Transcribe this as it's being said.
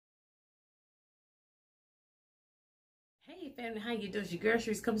Hey family, how you doing? It's your girl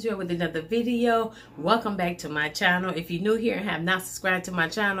Chericerere comes here with another video. Welcome back to my channel. If you're new here and have not subscribed to my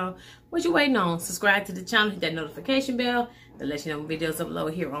channel, what you waiting on? Subscribe to the channel, hit that notification bell to let you know when videos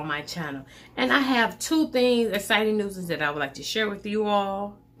upload here on my channel. And I have two things, exciting news that I would like to share with you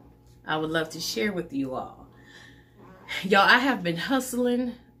all. I would love to share with you all. Y'all, I have been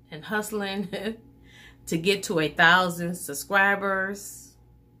hustling and hustling to get to 1,000 subscribers,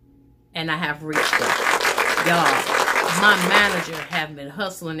 and I have reached it. Y'all, my manager have been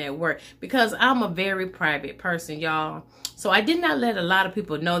hustling at work because I'm a very private person, y'all. So I did not let a lot of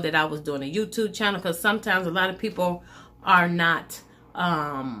people know that I was doing a YouTube channel, because sometimes a lot of people are not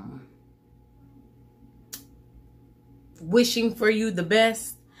wishing for you the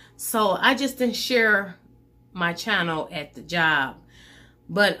best. So I just didn't share my channel at the job.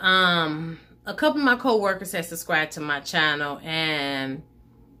 But a couple of my co-workers have subscribed to my channel, and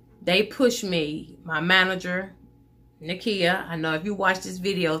they pushed me. My manager, Markeya, I know if you watch this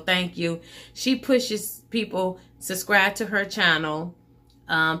video, thank you. She pushes people subscribe to her channel,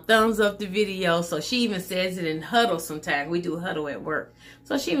 thumbs up the video. So she even says it in huddle sometimes. We do huddle at work.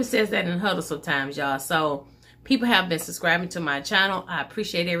 So she even says that in huddle sometimes, y'all. So people have been subscribing to my channel. I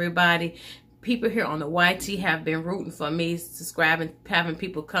appreciate everybody. People here on the YT have been rooting for me, subscribing, having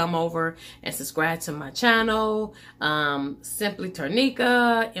people come over and subscribe to my channel. Simply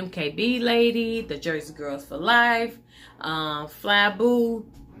Ternika, MKB Lady, the Jersey Girls for Life, Fly Boo.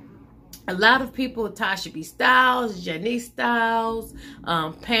 A lot of people, Tasha B Styles, Janice Styles,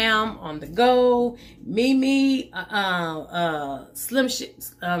 Pam on the Go, Mimi, Slim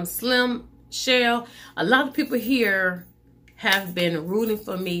Shell. A lot of people here have been rooting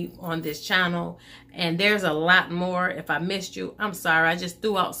for me on this channel, and there's a lot more. If I missed you, I'm sorry. I just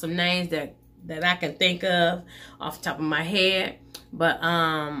threw out some names that I can think of off the top of my head, but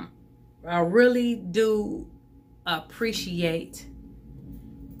I really do appreciate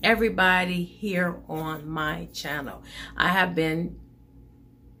everybody here on my channel. I have been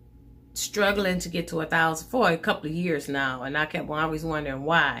struggling to get to 1,000 for a couple of years now, and I kept always wondering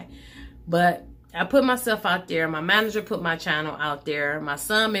why, but I put myself out there. My manager put my channel out there. My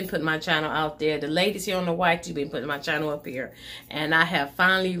son been putting my channel out there. The ladies here on the YT been putting my channel up here. And I have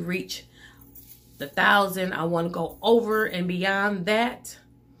finally reached the 1,000. I want to go over and beyond that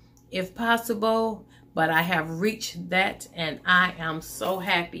if possible. But I have reached that, and I am so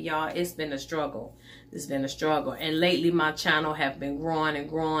happy, y'all. It's been a struggle. It's been a struggle. And lately my channel have been growing and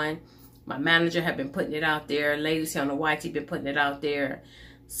growing. My manager have been putting it out there. Ladies here on the YT been putting it out there.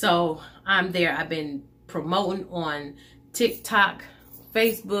 So I'm there. I've been promoting on TikTok,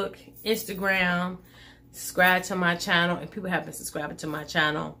 Facebook, Instagram. Subscribe to my channel, and people have been subscribing to my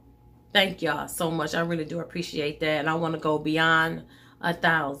channel. Thank y'all so much. I really do appreciate that, and I want to go beyond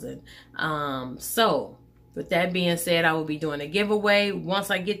 1,000. So with that being said, I will be doing a giveaway. Once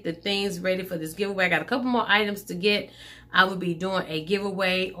I get the things ready for this giveaway, I got a couple more items to get. I will be doing a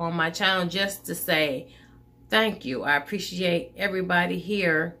giveaway on my channel just to say thank you. I appreciate everybody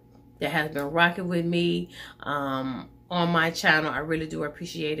here that has been rocking with me on my channel. I really do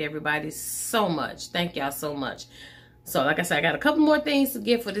appreciate everybody so much. Thank y'all so much. So like I said, I got a couple more things to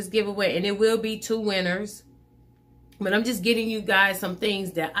get for this giveaway, and it will be 2 winners. But I'm just getting you guys some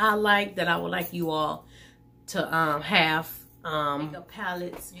things that I like, that I would like you all to have. Makeup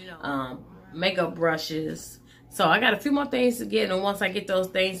palettes, you know, makeup brushes. So I got a few more things to get, and once I get those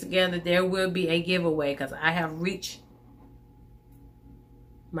things together, there will be a giveaway, because I have reached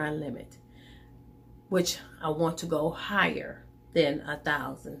my limit, which I want to go higher than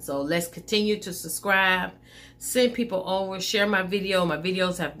 1,000. So let's continue to subscribe, send people over, share my video. My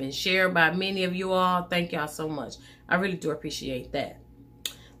videos have been shared by many of you all. Thank y'all so much. I really do appreciate that.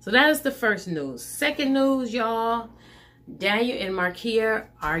 So that is the first news. Second news, y'all, Daniel and Markeya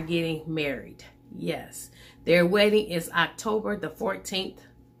are getting married. Yes. Their wedding is October the 14th,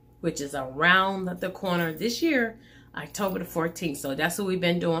 which is around the corner this year, October the 14th. So that's what we've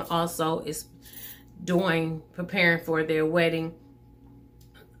been doing also, is preparing for their wedding.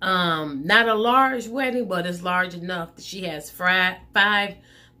 Not a large wedding, but it's large enough that she has 5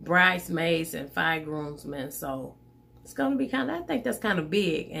 bridesmaids and 5 groomsmen. So it's going to be I think that's kind of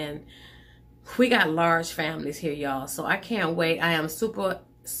big. And we got large families here, y'all. So I can't wait. I am super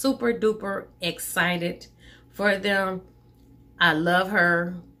duper excited for them. I love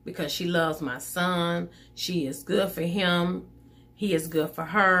her because she loves my son. She is good for him. He is good for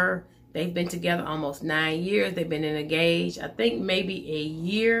her. They've been together almost 9 years. They've been engaged, I think maybe a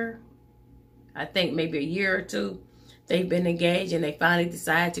year. I think maybe a year or 2. They've been engaged, and they finally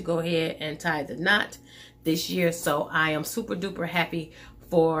decided to go ahead and tie the knot this year. So I am super duper happy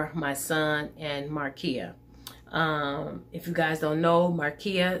for my son and Markeya. If you guys don't know,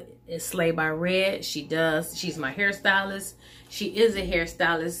 Markeya is Slay by Red. She's my hairstylist. She is a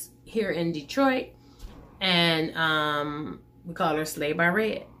hairstylist here in Detroit. And we call her Slay by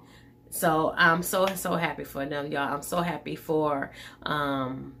Red. So I'm so happy for them, y'all. I'm so happy for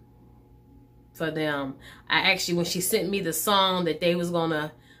them. I actually, when she sent me the song that they was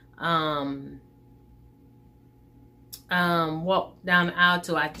gonna walk down the aisle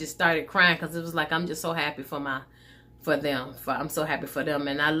to, I just started crying because it was like, I'm just so happy for them. I'm so happy for them,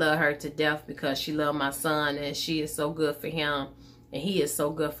 and I love her to death because she loved my son, and she is so good for him, and he is so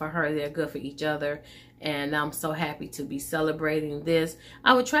good for her. They're good for each other, and I'm so happy to be celebrating this.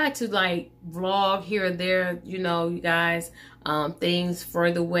 I would try to like vlog here or there, you know, you guys, things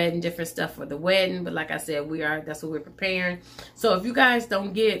for the wedding, different stuff for the wedding. But like I said, that's what we're preparing. So if you guys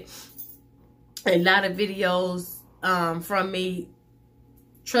don't get a lot of videos from me,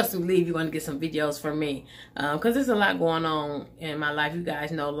 trust and believe you're going to get some videos from me, because there's a lot going on in my life. You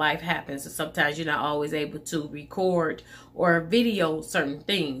guys know life happens, and sometimes you're not always able to record or video certain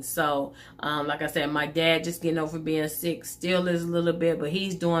things. So like I said, my dad just getting over being sick, still is a little bit, but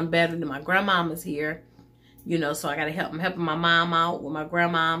he's doing better. Than my grandmama's here, you know, so I got to help. I'm helping my mom out with my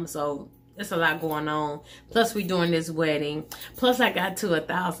grandmom, so it's a lot going on. Plus we doing this wedding. Plus I got to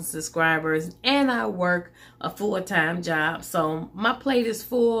 1,000 subscribers, and I work a full-time job. So my plate is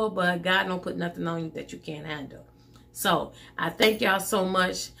full, but God don't put nothing on you that you can't handle. So I thank y'all so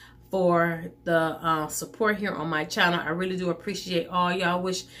much for the support here on my channel. I really do appreciate all y'all.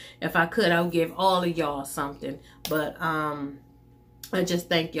 Wish if I could, I would give all of y'all something. But I just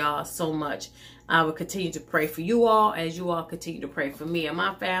thank y'all so much. I will continue to pray for you all as you all continue to pray for me and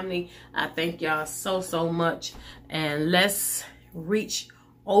my family. I thank y'all so much. And let's reach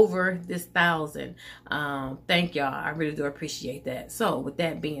over this 1,000. Thank y'all. I really do appreciate that. So with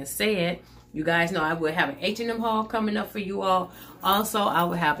that being said, you guys know I will have an H&M haul coming up for you all. Also, I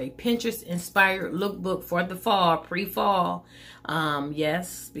will have a Pinterest inspired lookbook for the fall, pre-fall.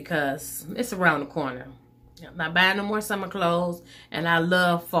 Yes, because it's around the corner. I'm not buying no more summer clothes, and I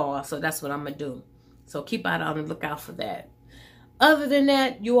love fall, so that's what I'm going to do. So keep out on the lookout for that. Other than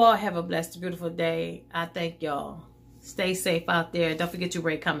that, you all have a blessed, beautiful day. I thank y'all. Stay safe out there. Don't forget to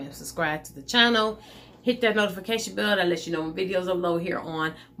rate, comment, and subscribe to the channel. Hit that notification bell that lets you know when videos upload here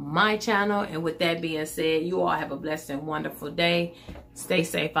on my channel. And with that being said, you all have a blessed and wonderful day. Stay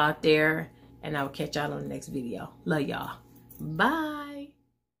safe out there, and I will catch y'all on the next video. Love y'all. Bye.